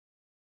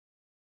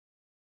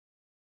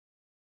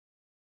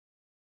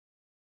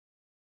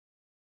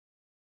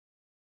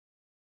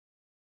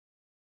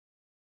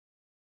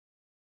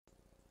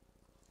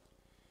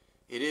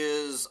It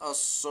is a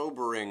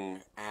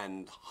sobering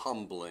and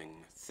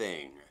humbling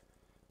thing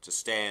to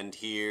stand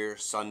here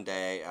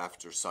Sunday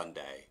after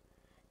Sunday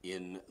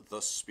in the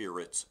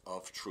spirit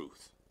of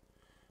truth.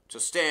 To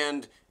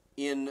stand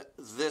in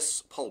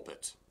this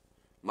pulpit,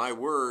 my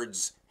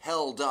words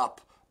held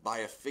up by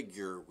a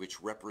figure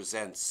which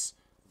represents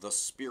the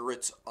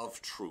spirit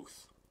of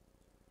truth.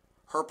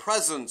 Her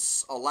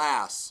presence,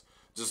 alas,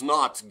 does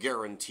not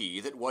guarantee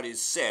that what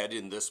is said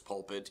in this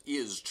pulpit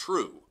is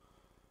true,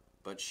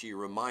 but she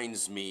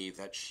reminds me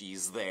that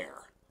she's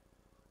there.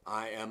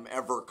 I am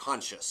ever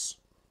conscious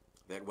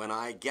that when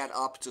I get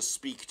up to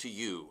speak to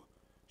you,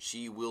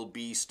 she will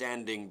be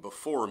standing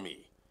before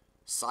me,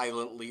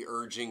 silently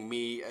urging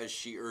me, as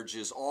she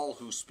urges all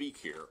who speak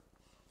here,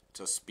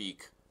 to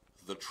speak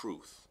the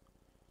truth.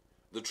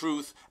 The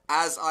truth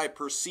as I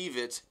perceive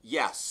it,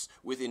 yes,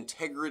 with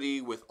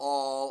integrity, with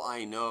all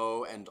I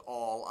know and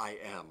all I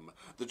am.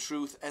 The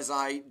truth as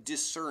I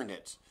discern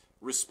it,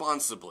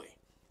 responsibly.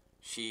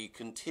 She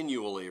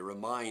continually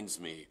reminds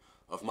me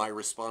of my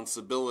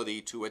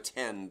responsibility to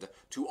attend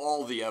to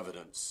all the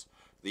evidence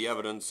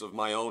of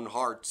my own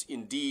heart,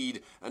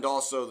 indeed, and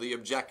also the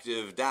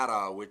objective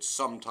data which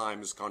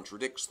sometimes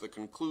contradicts the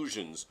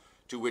conclusions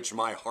to which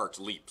my heart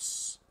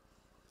leaps.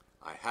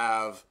 I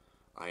have,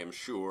 I am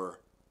sure,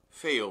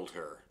 failed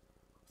her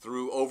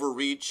through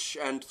overreach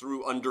and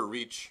through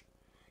underreach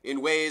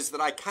in ways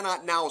that I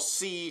cannot now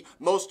see,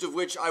 most of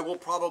which I will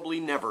probably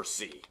never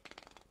see.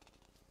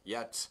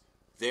 Yet,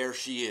 there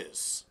she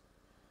is,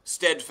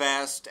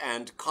 steadfast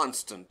and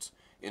constant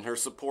in her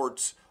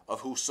support of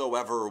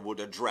whosoever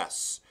would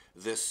address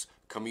this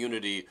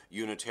Community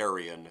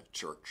Unitarian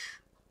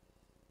Church.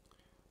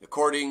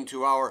 According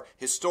to our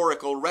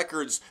historical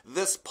records,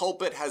 this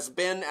pulpit has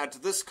been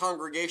at this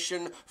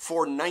congregation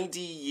for 90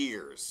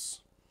 years.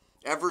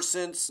 Ever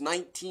since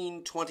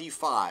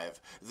 1925,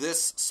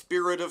 this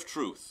spirit of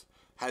truth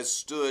has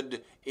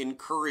stood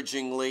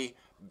encouragingly,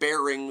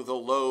 bearing the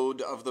load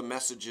of the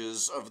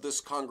messages of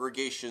this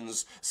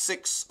congregation's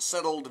 6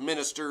 settled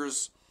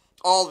ministers,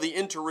 all the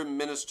interim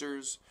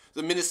ministers,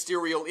 the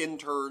ministerial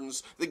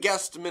interns, the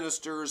guest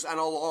ministers, and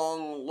a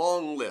long,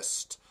 long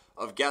list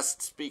of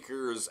guest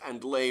speakers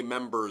and lay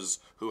members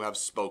who have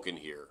spoken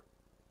here.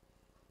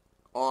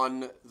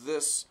 On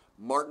this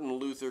Martin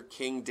Luther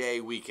King Day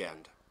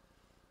weekend,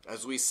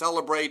 as we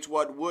celebrate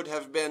what would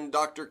have been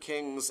Dr.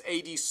 King's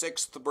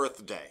 86th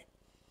birthday,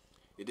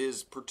 it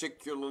is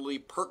particularly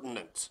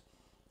pertinent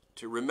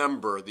to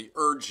remember the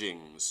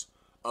urgings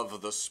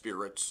of the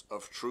spirit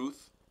of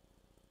truth.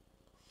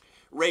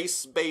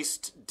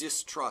 Race-based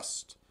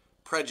distrust,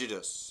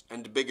 prejudice,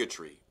 and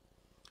bigotry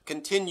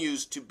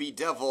continues to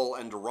bedevil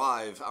and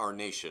rive our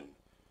nation,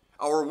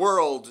 our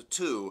world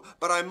too,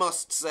 but I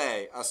must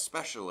say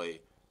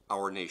especially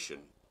our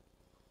nation.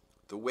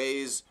 The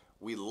ways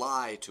we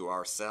lie to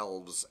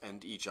ourselves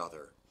and each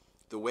other,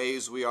 the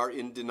ways we are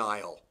in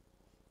denial,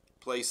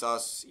 place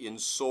us in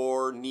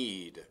sore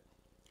need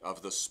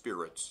of the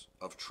spirit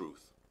of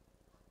truth.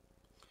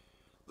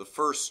 The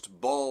first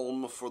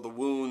balm for the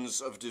wounds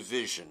of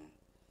division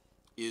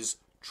is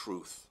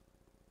truth.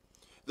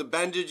 The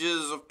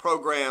bandages of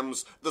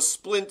programs, the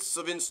splints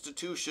of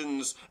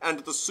institutions, and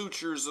the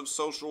sutures of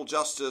social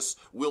justice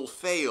will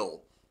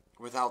fail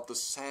without the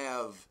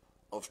salve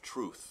of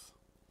truth,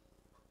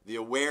 the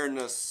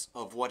awareness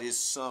of what is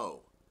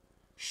so,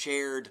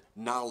 shared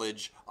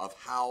knowledge of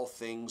how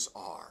things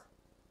are.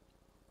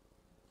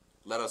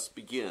 Let us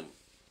begin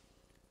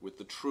with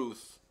the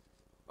truth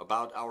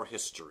about our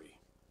history,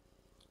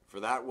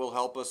 for that will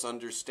help us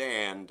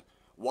understand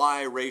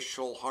why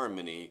racial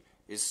harmony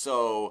is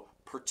so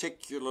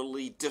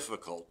particularly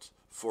difficult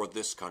for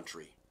this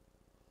country.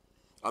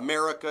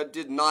 America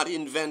did not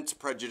invent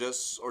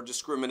prejudice or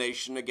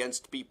discrimination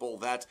against people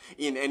that,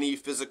 in any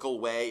physical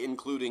way,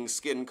 including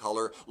skin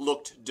color,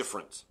 looked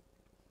different.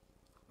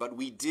 But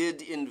we did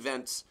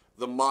invent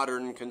the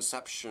modern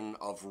conception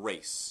of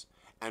race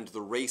and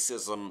the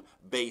racism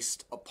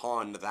based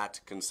upon that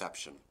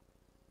conception.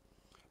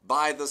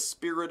 By the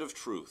spirit of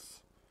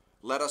truth,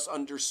 let us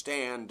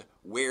understand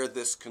where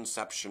this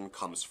conception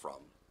comes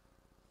from.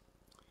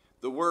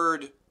 The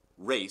word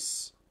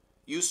race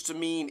used to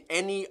mean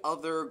any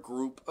other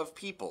group of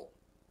people.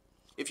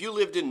 If you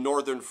lived in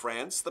northern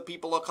France, the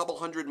people a couple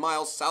hundred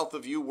miles south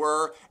of you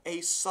were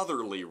a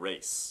southerly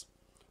race.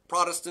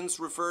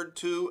 Protestants referred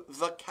to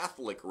the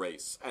Catholic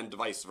race and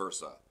vice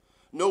versa.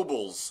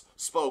 Nobles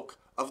spoke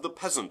of the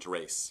peasant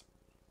race.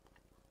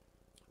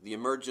 The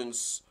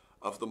emergence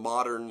of the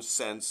modern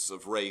sense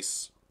of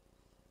race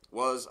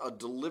was a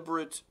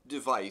deliberate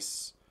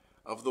device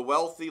of the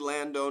wealthy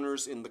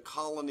landowners in the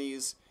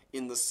colonies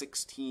in the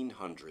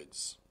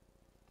 1600s.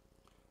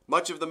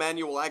 Much of the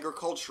manual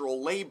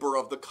agricultural labor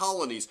of the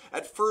colonies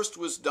at first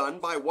was done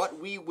by what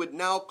we would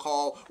now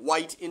call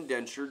white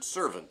indentured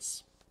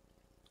servants.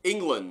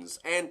 England's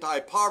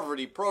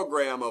anti-poverty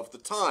program of the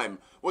time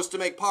was to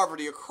make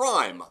poverty a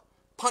crime,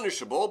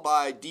 punishable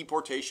by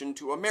deportation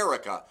to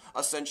America,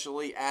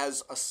 essentially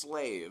as a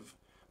slave,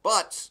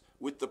 but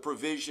with the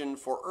provision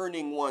for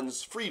earning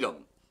one's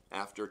freedom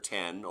after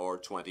 10 or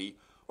 20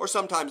 or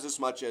sometimes as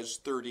much as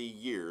 30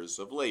 years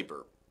of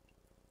labor.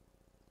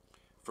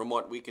 From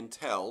what we can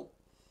tell,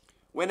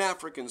 when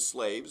African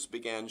slaves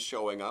began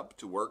showing up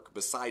to work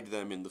beside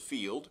them in the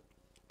field,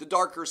 the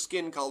darker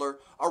skin color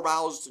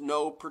aroused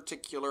no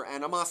particular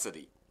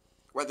animosity.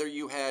 Whether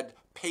you had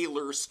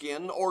paler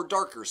skin or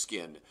darker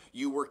skin,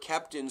 you were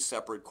kept in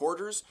separate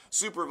quarters,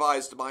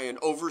 supervised by an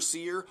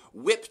overseer,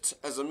 whipped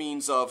as a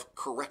means of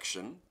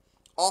correction,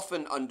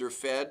 often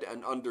underfed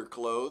and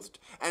underclothed,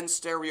 and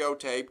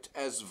stereotyped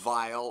as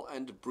vile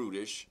and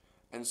brutish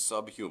and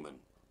subhuman.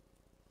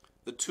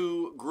 The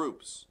two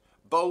groups,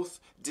 both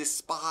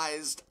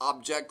despised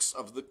objects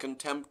of the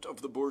contempt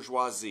of the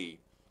bourgeoisie,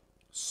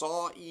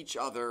 saw each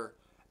other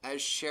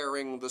as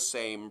sharing the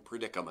same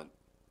predicament.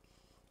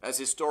 As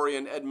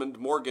historian Edmund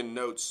Morgan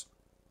notes,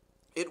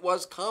 it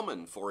was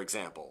common, for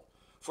example,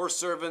 for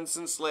servants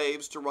and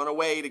slaves to run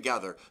away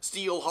together,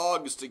 steal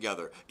hogs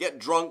together, get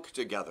drunk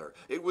together.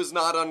 It was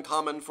not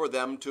uncommon for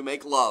them to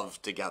make love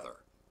together.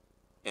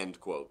 End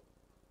quote.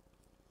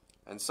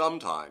 And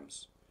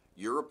sometimes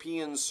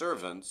European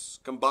servants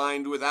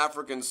combined with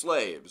African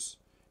slaves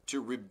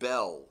to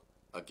rebel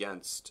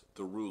against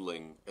the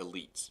ruling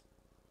elite.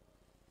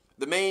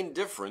 The main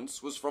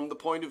difference was from the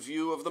point of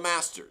view of the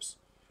masters.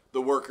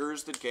 The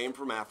workers that came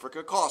from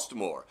Africa cost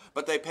more,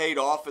 but they paid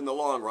off in the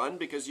long run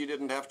because you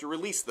didn't have to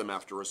release them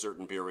after a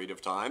certain period of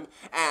time,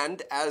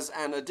 and as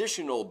an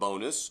additional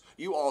bonus,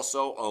 you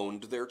also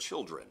owned their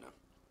children.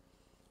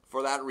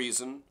 For that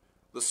reason,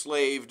 the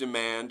slave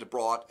demand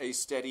brought a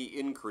steady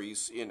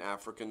increase in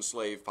African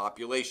slave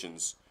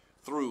populations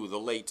through the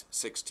late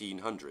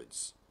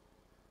 1600s.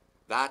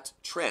 That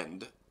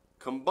trend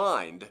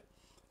combined,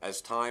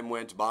 as time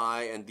went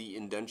by and the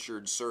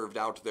indentured served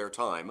out their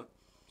time,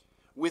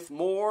 with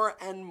more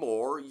and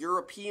more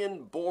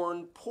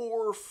European-born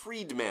poor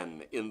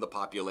freedmen in the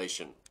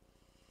population.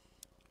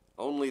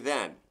 Only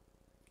then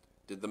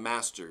did the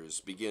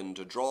masters begin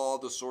to draw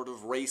the sort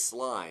of race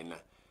line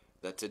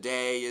that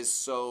today is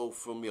so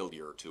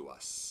familiar to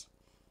us.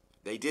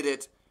 They did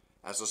it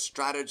as a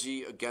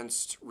strategy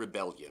against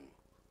rebellion.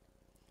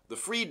 The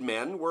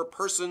freedmen were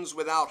persons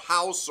without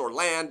house or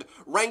land,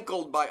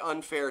 rankled by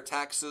unfair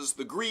taxes,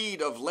 the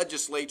greed of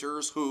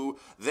legislators who,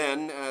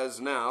 then as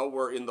now,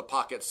 were in the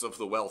pockets of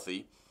the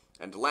wealthy,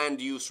 and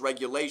land use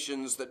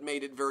regulations that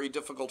made it very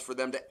difficult for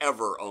them to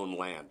ever own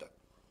land.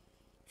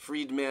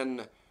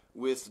 Freedmen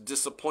with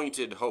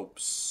disappointed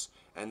hopes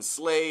and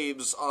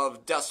slaves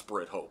of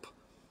desperate hope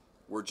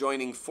were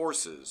joining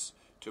forces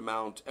to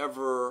mount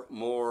ever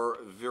more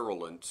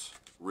virulent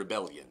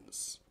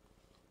rebellions.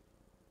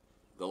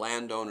 The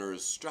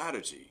landowner's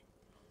strategy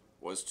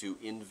was to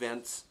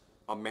invent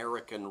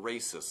American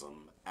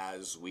racism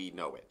as we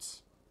know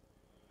it.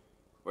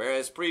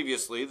 Whereas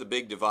previously the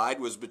big divide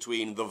was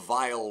between the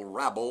vile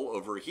rabble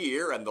over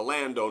here and the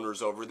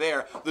landowners over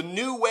there, the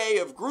new way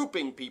of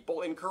grouping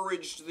people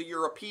encouraged the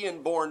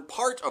European-born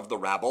part of the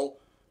rabble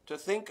to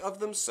think of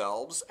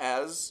themselves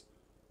as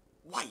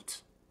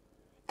white,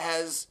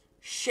 as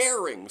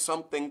sharing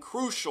something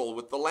crucial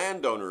with the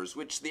landowners,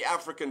 which the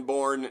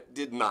African-born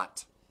did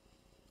not.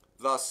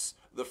 Thus,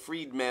 the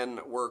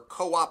freedmen were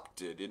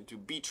co-opted into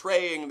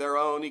betraying their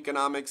own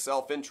economic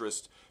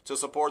self-interest to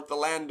support the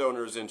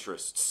landowners'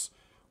 interests,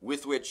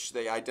 with which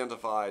they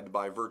identified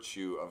by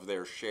virtue of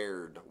their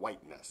shared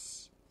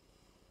whiteness.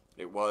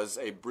 It was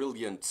a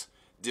brilliant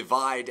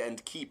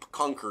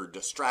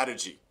divide-and-keep-conquered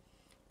strategy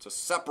to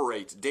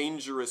separate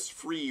dangerous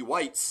free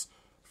whites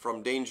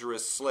from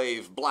dangerous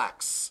slave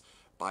blacks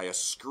by a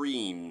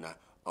screen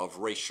of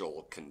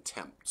racial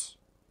contempt.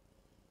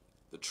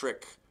 The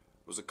trick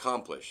was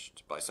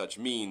accomplished by such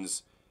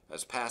means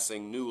as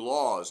passing new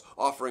laws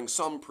offering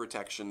some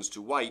protections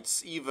to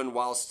whites even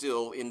while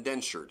still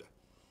indentured.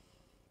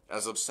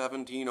 As of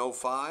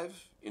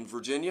 1705, in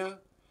Virginia,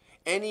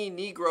 any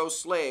Negro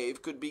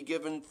slave could be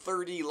given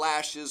 30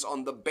 lashes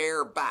on the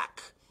bare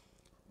back,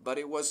 but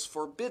it was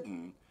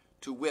forbidden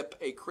to whip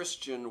a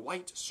Christian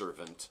white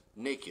servant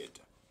naked.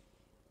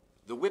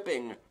 The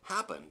whipping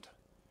happened,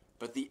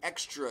 but the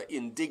extra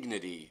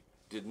indignity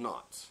did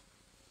not,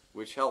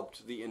 which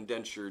helped the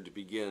indentured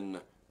begin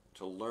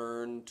to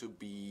learn to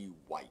be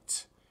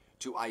white,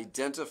 to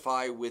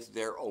identify with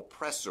their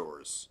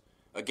oppressors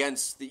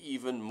against the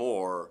even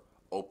more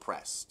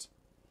oppressed.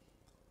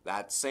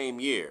 That same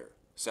year,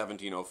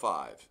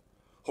 1705,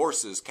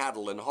 horses,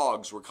 cattle, and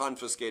hogs were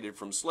confiscated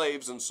from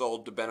slaves and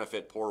sold to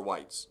benefit poor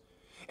whites.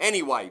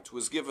 Any white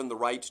was given the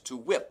right to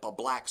whip a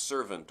black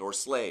servant or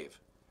slave.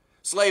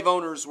 Slave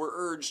owners were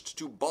urged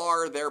to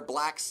bar their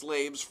black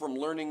slaves from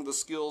learning the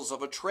skills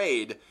of a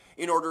trade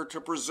in order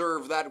to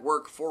preserve that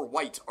work for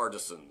white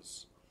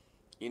artisans.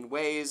 In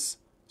ways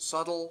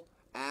subtle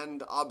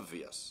and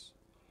obvious,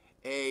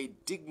 a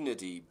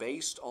dignity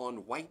based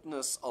on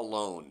whiteness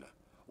alone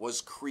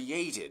was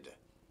created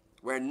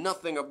where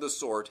nothing of the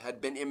sort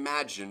had been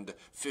imagined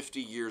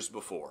 50 years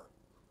before.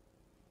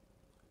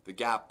 The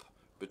gap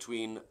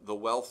between the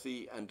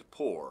wealthy and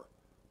poor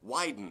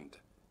widened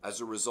as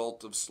a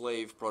result of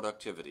slave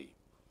productivity.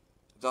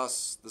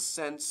 Thus, the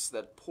sense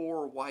that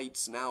poor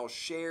whites now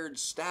shared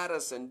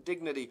status and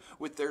dignity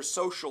with their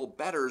social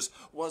betters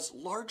was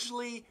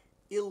largely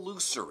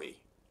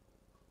illusory.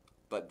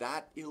 But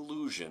that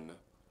illusion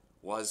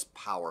was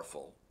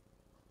powerful.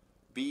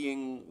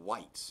 Being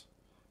white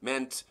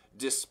meant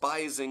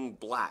despising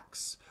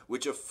blacks,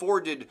 which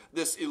afforded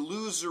this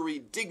illusory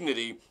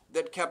dignity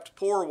that kept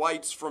poor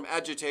whites from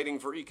agitating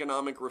for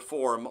economic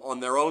reform on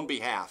their own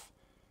behalf,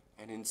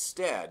 and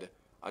instead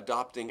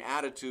adopting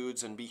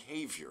attitudes and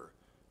behavior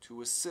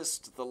to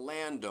assist the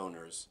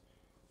landowners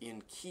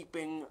in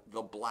keeping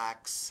the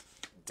blacks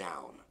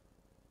down.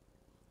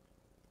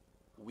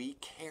 We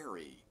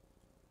carry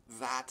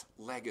that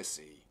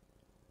legacy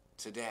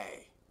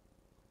today.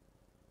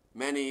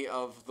 Many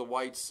of the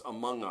whites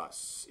among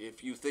us,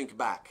 if you think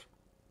back,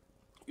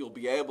 you'll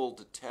be able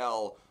to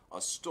tell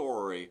a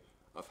story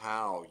of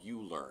how you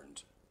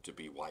learned to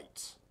be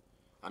white.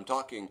 I'm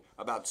talking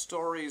about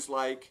stories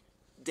like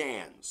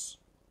Dan's.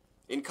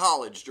 In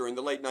college during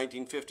the late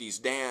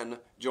 1950s, Dan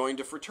joined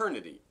a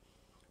fraternity.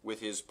 With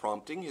his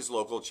prompting, his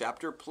local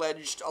chapter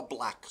pledged a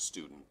black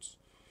student.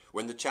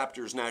 When the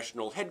chapter's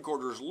national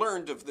headquarters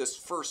learned of this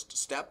first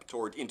step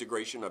toward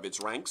integration of its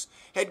ranks,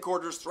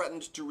 headquarters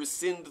threatened to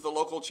rescind the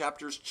local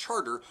chapter's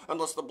charter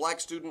unless the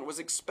black student was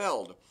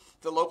expelled.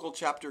 The local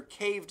chapter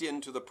caved in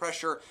to the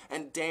pressure,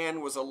 and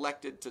Dan was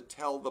elected to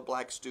tell the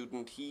black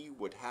student he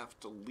would have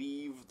to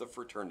leave the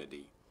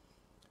fraternity.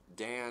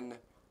 Dan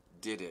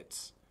did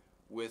it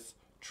with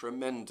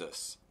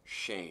tremendous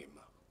shame.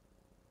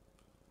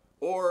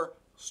 Or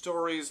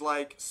stories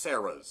like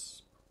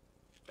Sarah's.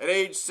 At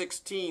age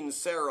 16,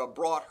 Sarah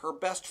brought her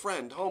best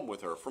friend home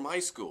with her from high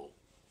school.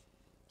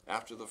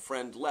 After the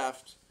friend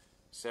left,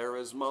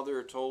 Sarah's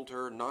mother told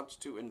her not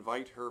to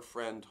invite her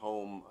friend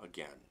home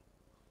again.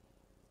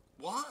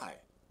 Why?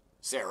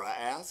 Sarah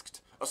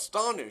asked,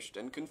 astonished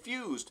and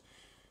confused.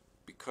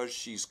 Because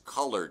she's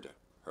colored,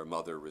 her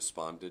mother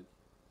responded.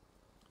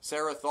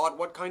 Sarah thought,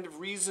 what kind of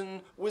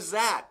reason was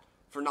that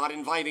for not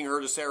inviting her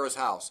to Sarah's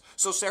house?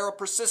 So Sarah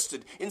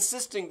persisted,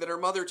 insisting that her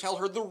mother tell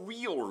her the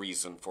real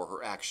reason for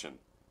her action.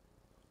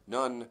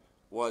 None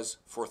was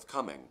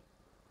forthcoming.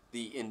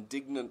 The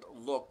indignant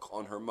look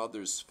on her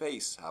mother's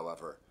face,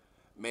 however,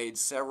 made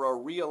Sarah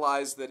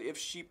realize that if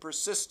she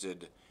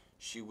persisted,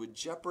 she would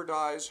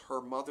jeopardize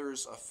her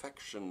mother's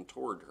affection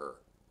toward her.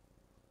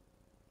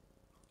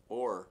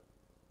 Or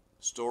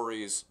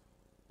stories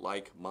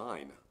like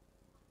mine.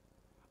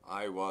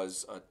 I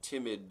was a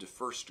timid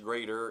first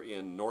grader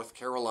in North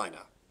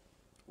Carolina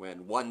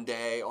when one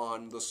day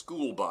on the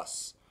school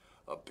bus,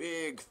 a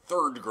big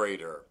third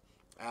grader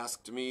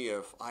asked me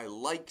if I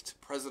liked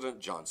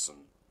President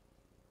Johnson,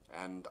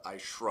 and I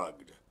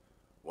shrugged.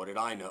 What did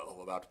I know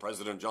about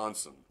President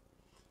Johnson?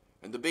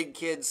 And the big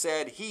kid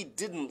said he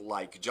didn't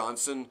like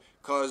Johnson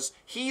because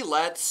he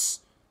lets,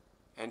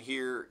 and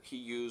here he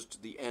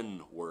used the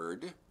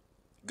N-word,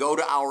 go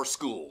to our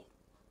school.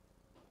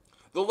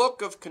 The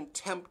look of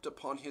contempt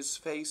upon his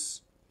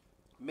face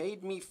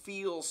made me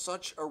feel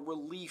such a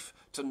relief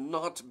to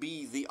not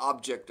be the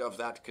object of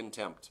that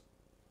contempt.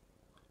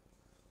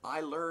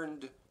 I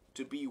learned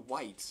to be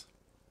white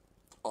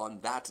on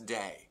that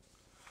day.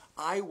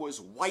 I was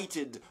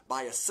whited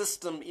by a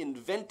system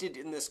invented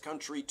in this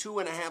country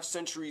 2.5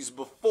 centuries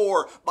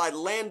before by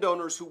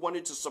landowners who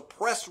wanted to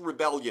suppress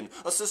rebellion,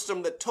 a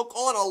system that took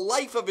on a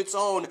life of its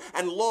own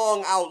and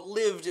long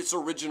outlived its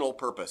original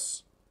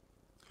purpose.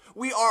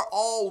 We are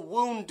all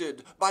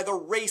wounded by the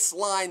race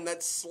line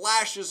that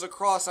slashes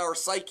across our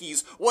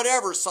psyches,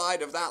 whatever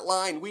side of that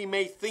line we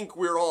may think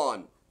we're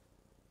on.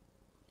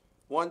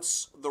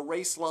 Once the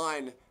race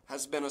line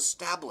has been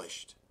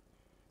established,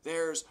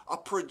 there's a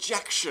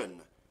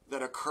projection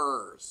that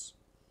occurs.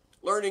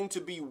 Learning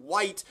to be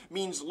white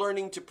means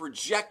learning to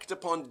project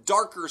upon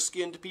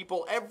darker-skinned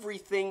people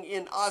everything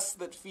in us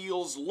that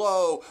feels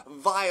low,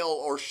 vile,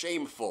 or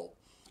shameful.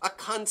 A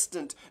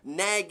constant,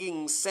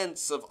 nagging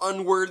sense of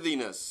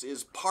unworthiness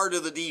is part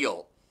of the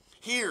deal.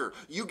 Here,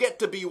 you get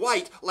to be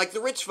white like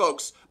the rich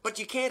folks, but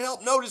you can't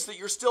help notice that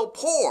you're still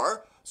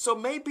poor, so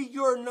maybe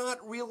you're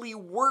not really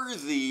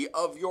worthy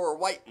of your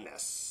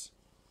whiteness.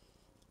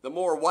 The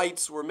more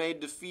whites were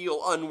made to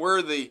feel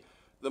unworthy,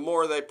 the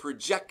more they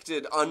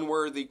projected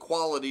unworthy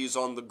qualities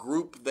on the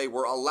group they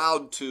were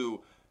allowed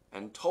to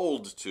and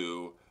told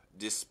to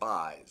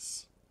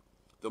despise.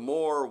 The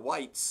more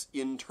whites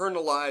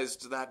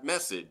internalized that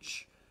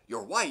message,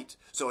 you're white,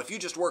 so if you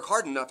just work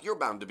hard enough, you're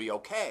bound to be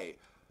okay,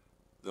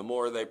 the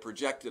more they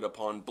projected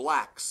upon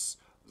blacks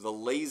the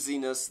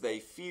laziness they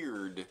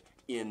feared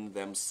in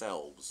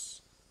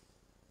themselves.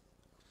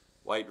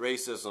 White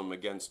racism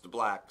against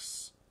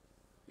blacks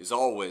is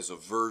always a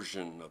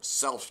version of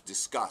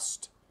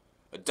self-disgust,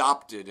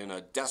 adopted in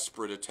a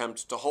desperate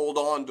attempt to hold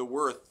on to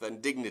worth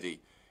and dignity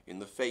in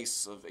the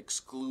face of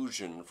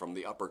exclusion from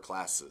the upper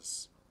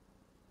classes.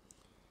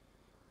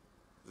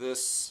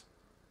 This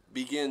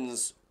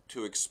begins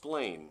to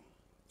explain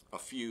a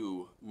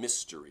few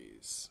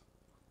mysteries.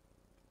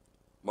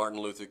 Martin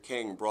Luther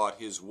King brought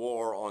his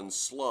war on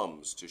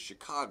slums to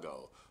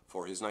Chicago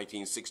for his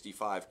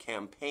 1965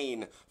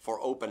 campaign for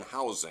open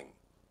housing.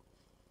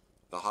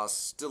 The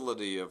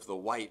hostility of the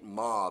white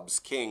mobs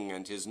King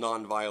and his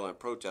nonviolent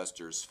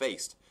protesters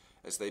faced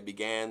as they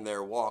began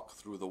their walk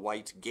through the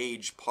white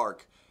Gage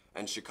Park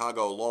and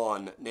Chicago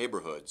Lawn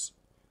neighborhoods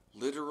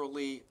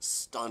literally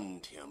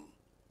stunned him.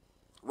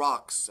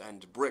 Rocks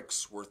and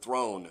bricks were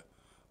thrown,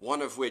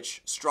 one of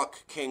which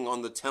struck King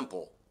on the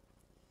temple.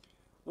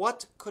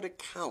 What could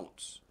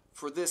account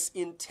for this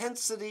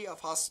intensity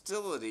of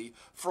hostility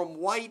from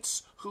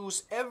whites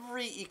whose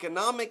every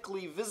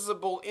economically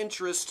visible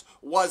interest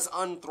was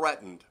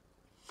unthreatened?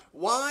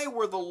 Why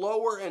were the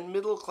lower and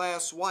middle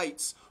class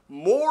whites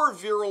more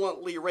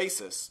virulently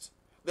racist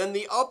than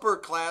the upper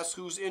class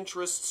whose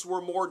interests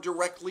were more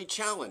directly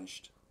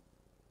challenged?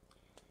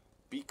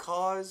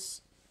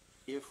 Because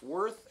if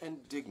worth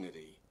and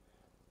dignity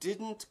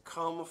didn't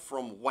come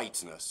from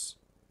whiteness,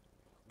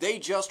 they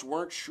just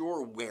weren't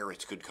sure where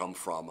it could come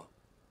from.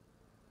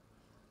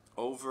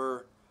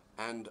 Over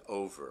and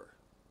over,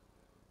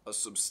 a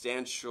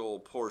substantial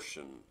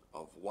portion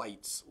of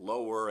whites'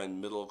 lower and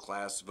middle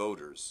class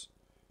voters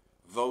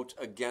vote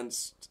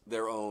against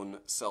their own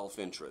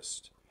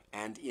self-interest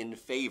and in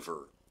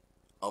favor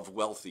of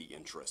wealthy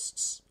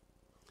interests.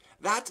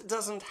 That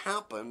doesn't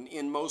happen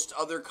in most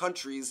other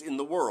countries in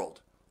the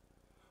world.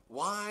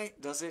 Why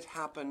does it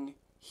happen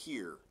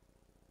here?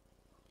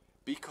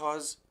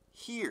 Because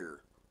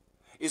here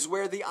is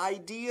where the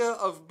idea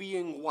of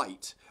being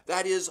white,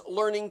 that is,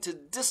 learning to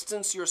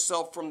distance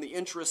yourself from the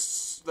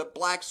interests that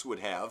blacks would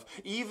have,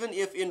 even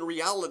if in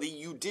reality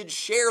you did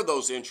share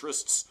those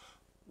interests,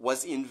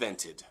 was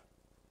invented.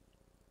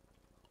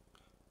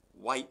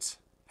 White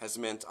has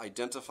meant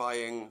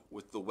identifying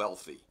with the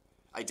wealthy,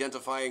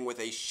 identifying with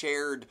a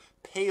shared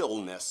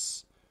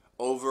paleness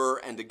over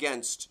and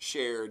against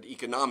shared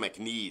economic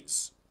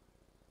needs.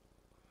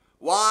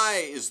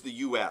 Why is the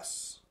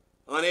U.S.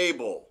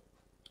 unable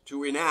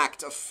to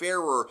enact a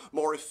fairer,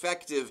 more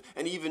effective,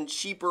 and even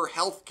cheaper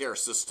healthcare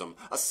system,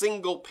 a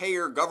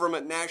single-payer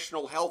government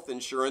national health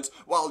insurance,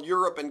 while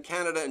Europe and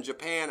Canada and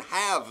Japan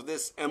have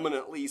this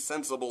eminently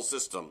sensible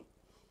system?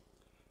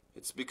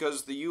 It's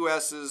because the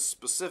U.S.'s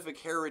specific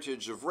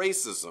heritage of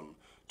racism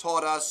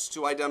taught us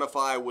to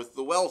identify with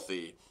the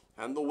wealthy,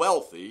 and the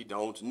wealthy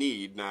don't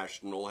need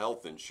national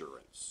health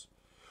insurance.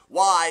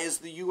 Why is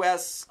the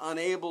U.S.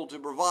 unable to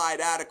provide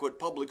adequate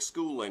public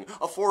schooling,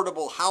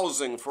 affordable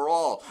housing for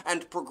all,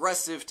 and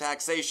progressive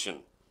taxation?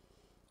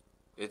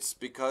 It's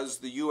because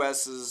the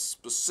U.S.'s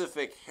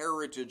specific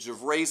heritage of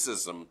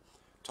racism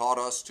taught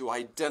us to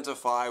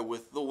identify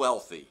with the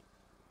wealthy,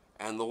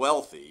 and the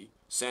wealthy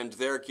send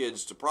their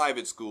kids to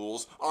private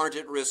schools, aren't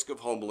at risk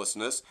of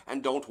homelessness,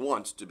 and don't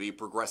want to be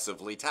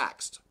progressively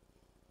taxed.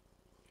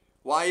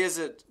 Why is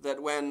it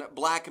that when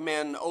black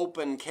men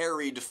open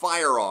carried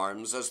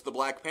firearms, as the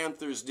Black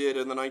Panthers did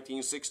in the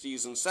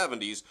 1960s and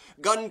 70s,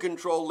 gun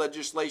control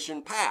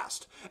legislation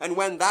passed, and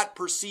when that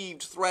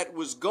perceived threat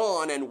was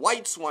gone and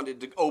whites wanted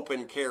to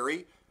open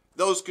carry,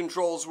 those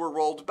controls were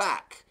rolled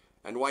back,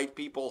 and white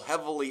people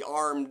heavily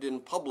armed in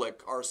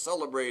public are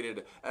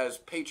celebrated as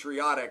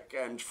patriotic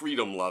and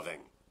freedom-loving?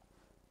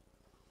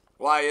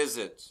 Why is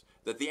it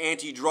that the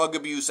Anti-Drug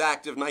Abuse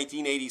Act of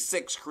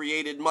 1986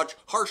 created much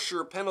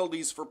harsher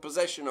penalties for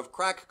possession of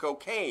crack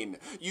cocaine,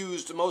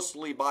 used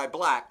mostly by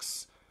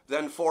blacks,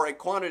 than for a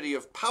quantity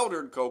of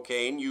powdered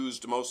cocaine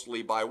used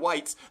mostly by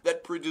whites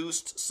that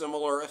produced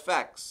similar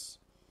effects?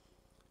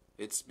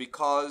 It's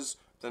because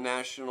the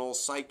national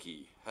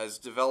psyche has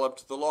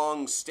developed the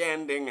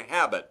long-standing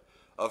habit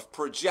of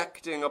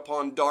projecting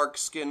upon dark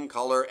skin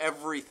color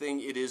everything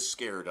it is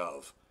scared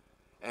of,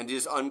 and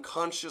is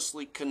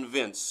unconsciously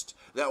convinced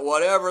that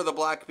whatever the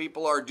black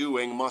people are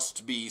doing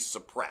must be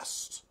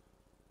suppressed.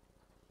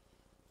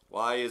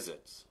 Why is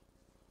it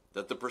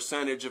that the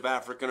percentage of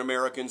African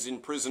Americans in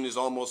prison is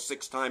almost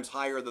 6 times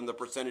higher than the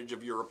percentage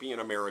of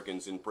European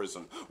Americans in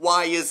prison?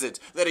 Why is it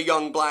that a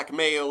young black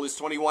male is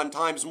 21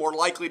 times more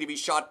likely to be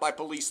shot by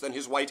police than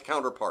his white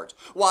counterpart?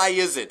 Why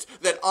is it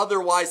that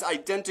otherwise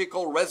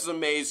identical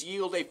resumes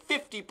yield a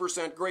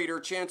 50%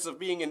 greater chance of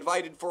being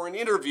invited for an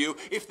interview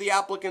if the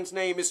applicant's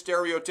name is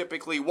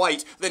stereotypically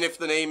white than if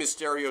the name is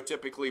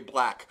stereotypically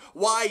black?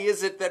 Why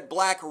is it that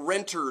black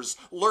renters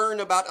learn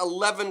about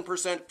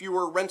 11%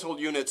 fewer rental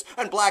units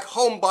and black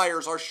home buyers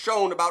are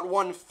shown about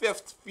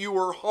 1/5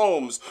 fewer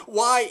homes?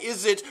 Why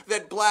is it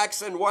that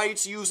blacks and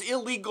whites use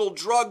illegal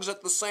drugs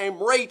at the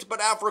same rate, but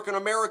African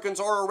Americans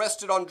are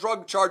arrested on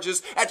drug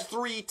charges at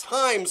 3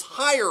 times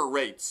higher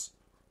rates?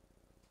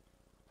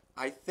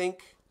 I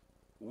think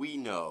we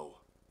know.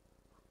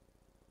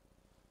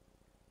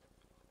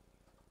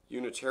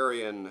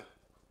 Unitarian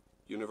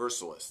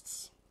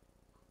Universalists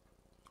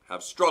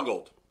have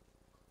struggled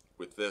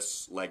with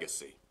this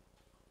legacy.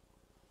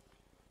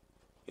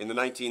 In the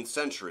 19th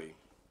century,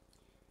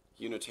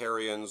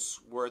 Unitarians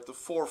were at the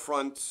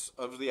forefront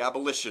of the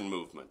abolition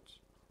movement.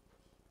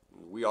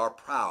 We are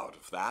proud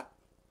of that.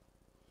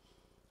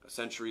 A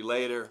century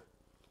later,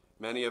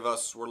 many of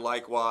us were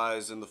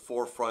likewise in the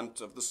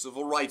forefront of the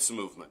civil rights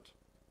movement.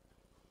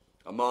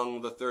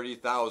 Among the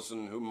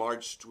 30,000 who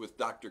marched with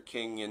Dr.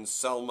 King in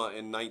Selma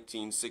in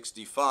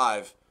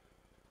 1965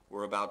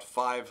 were about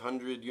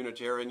 500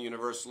 Unitarian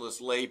Universalist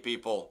lay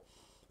people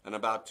and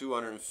about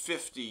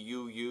 250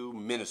 UU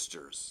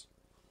ministers.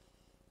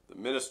 The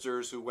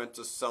ministers who went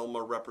to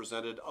Selma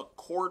represented a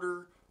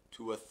quarter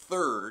to a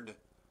third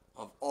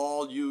of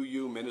all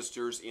UU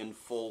ministers in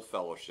full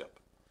fellowship.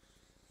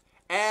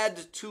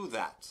 Add to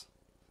that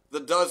the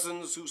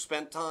dozens who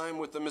spent time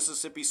with the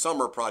Mississippi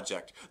Summer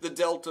Project, the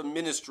Delta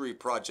Ministry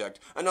Project,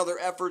 and other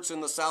efforts in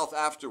the South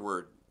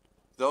afterward,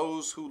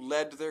 those who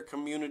led their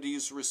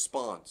community's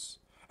response,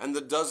 and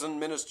the dozen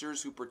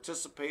ministers who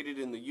participated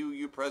in the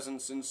UU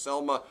presence in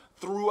Selma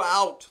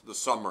throughout the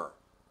summer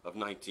of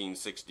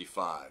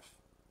 1965.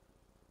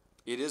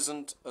 It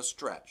isn't a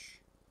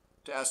stretch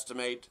to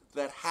estimate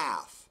that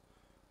half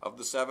of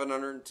the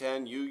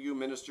 710 UU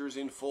ministers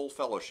in full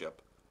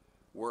fellowship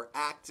were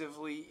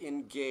actively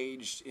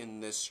engaged in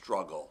this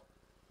struggle.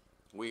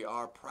 We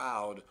are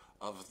proud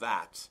of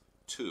that,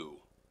 too.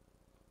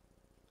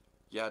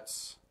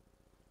 Yet,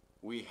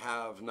 we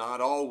have not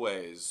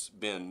always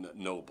been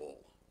noble.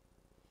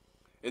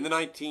 In the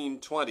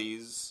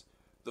 1920s,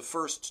 the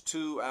first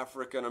two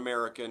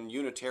African-American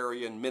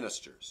Unitarian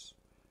ministers,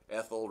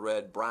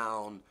 Ethelred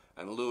Brown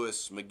and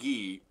Louis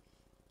McGee,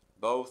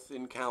 both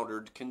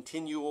encountered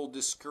continual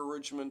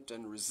discouragement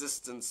and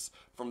resistance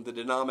from the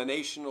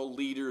denominational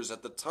leaders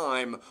at the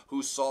time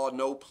who saw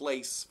no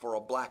place for a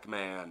black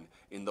man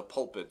in the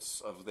pulpits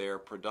of their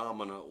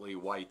predominantly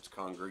white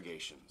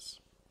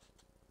congregations.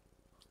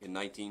 In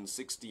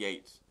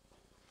 1968,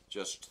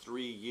 just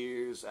 3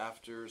 years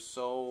after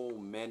so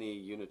many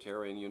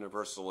Unitarian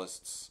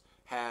Universalists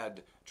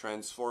had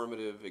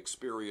transformative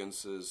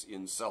experiences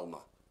in Selma,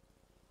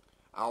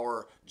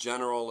 our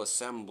General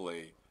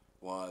Assembly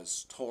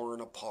was torn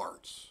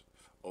apart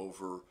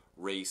over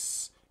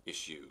race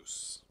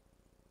issues.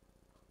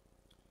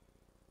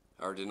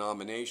 Our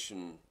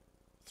denomination,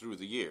 through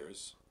the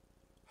years,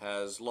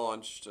 has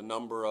launched a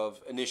number of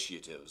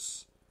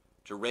initiatives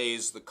to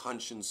raise the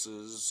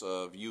consciences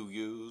of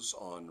UUs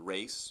on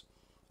race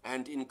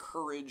and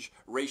encourage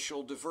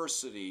racial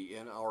diversity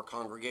in our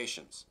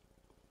congregations.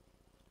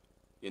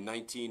 In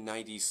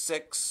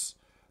 1996,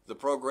 the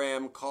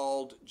program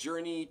called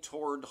Journey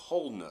Toward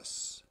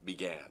Wholeness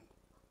began.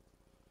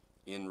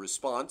 In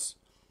response,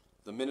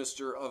 the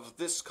minister of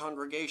this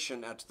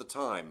congregation at the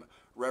time,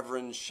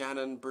 Reverend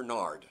Shannon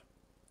Bernard,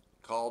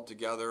 called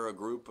together a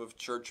group of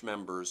church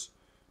members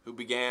who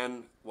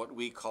began what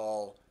we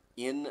call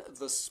In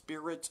the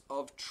Spirit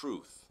of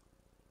Truth.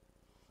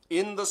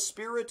 In the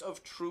Spirit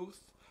of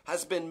Truth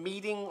has been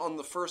meeting on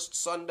the first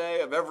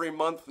Sunday of every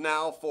month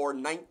now for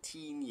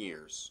 19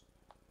 years.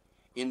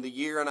 In the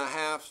year and a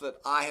half that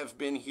I have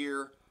been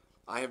here,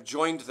 I have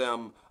joined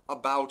them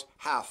about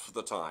half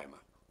the time.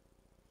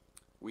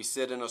 We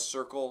sit in a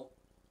circle,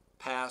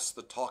 pass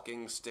the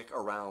talking stick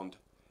around,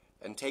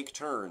 and take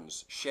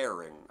turns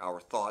sharing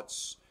our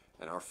thoughts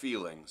and our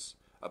feelings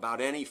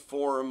about any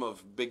form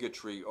of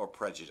bigotry or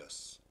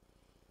prejudice.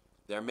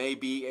 There may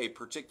be a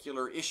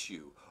particular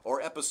issue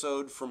or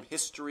episode from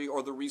history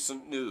or the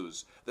recent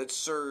news that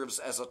serves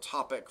as a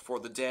topic for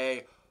the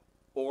day,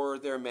 or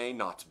there may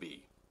not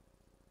be.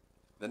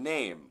 The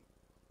name,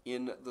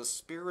 In the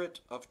Spirit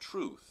of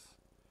Truth,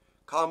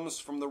 comes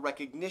from the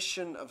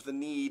recognition of the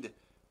need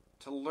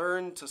to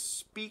learn to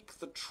speak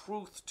the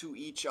truth to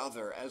each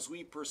other as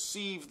we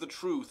perceive the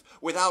truth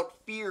without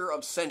fear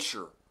of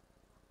censure,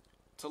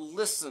 to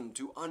listen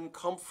to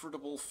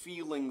uncomfortable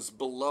feelings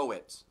below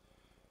it,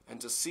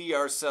 and to see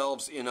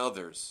ourselves in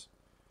others,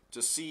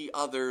 to see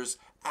others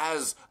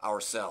as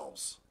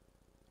ourselves,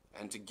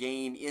 and to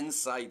gain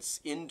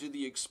insights into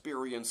the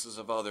experiences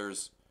of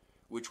others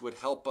which would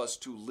help us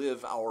to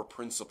live our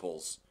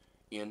principles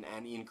in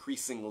an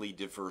increasingly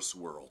diverse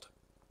world.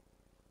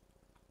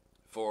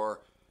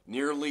 For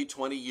nearly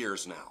 20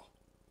 years now,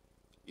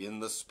 In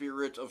the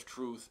Spirit of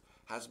Truth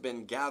has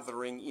been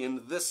gathering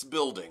in this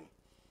building,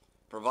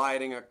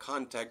 providing a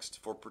context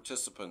for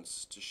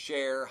participants to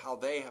share how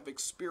they have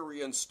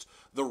experienced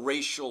the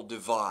racial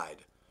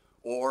divide,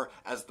 or,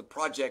 as the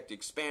project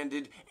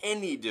expanded,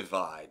 any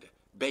divide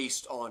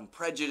based on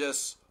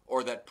prejudice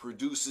or that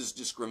produces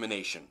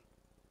discrimination.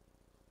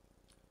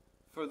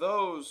 For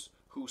those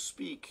who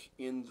speak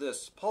in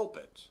this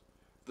pulpit,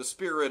 the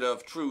Spirit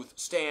of Truth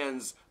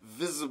stands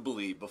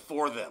visibly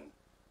before them.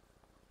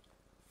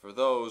 For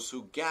those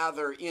who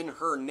gather in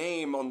her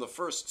name on the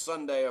first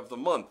Sunday of the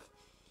month,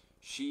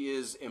 she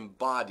is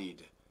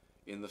embodied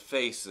in the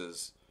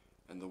faces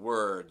and the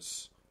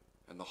words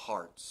and the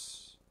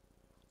hearts,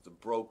 the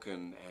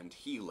broken and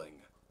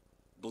healing,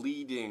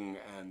 bleeding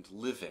and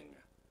living,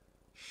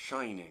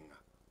 shining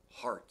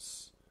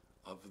hearts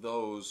of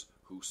those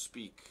who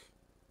speak,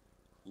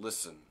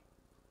 listen,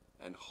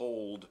 and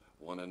hold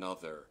one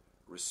another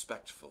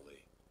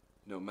respectfully,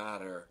 no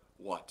matter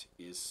what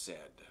is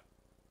said.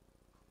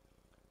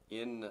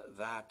 In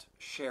that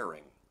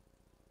sharing,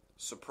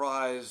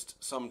 surprised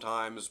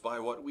sometimes by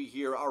what we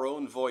hear our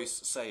own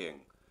voice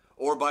saying,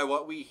 or by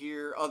what we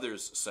hear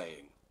others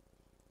saying,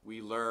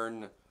 we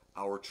learn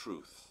our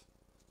truth.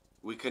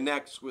 We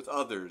connect with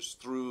others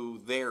through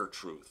their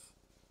truth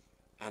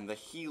and the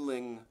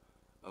healing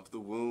of the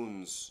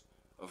wounds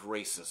of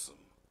racism.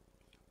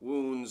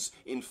 Wounds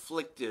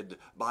inflicted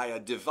by a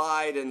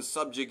divide and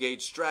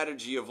subjugate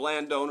strategy of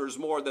landowners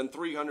more than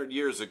 300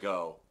 years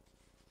ago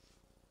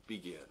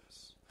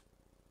begins.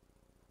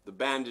 The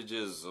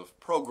bandages of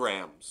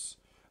programs,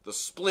 the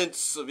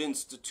splints of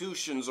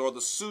institutions, or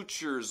the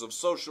sutures of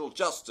social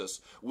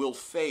justice will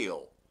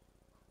fail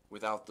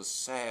without the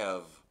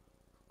salve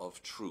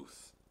of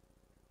truth,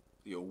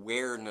 the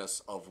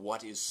awareness of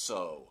what is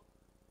so,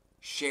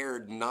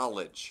 shared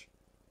knowledge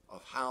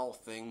of how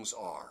things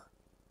are.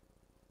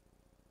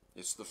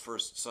 It's the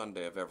first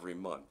Sunday of every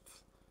month.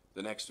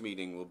 The next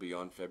meeting will be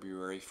on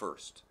February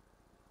 1st.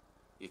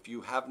 If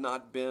you have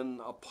not been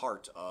a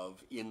part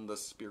of In the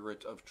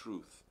Spirit of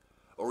Truth,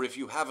 or if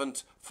you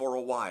haven't for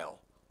a while,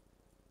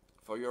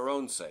 for your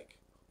own sake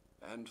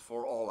and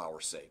for all our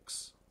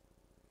sakes,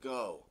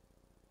 go,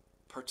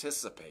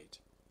 participate,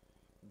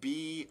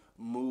 be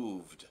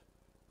moved,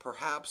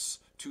 perhaps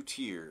to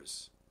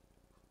tears,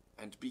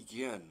 and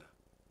begin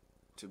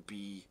to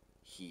be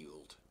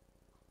healed.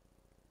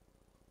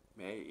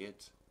 May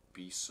it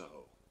be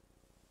so.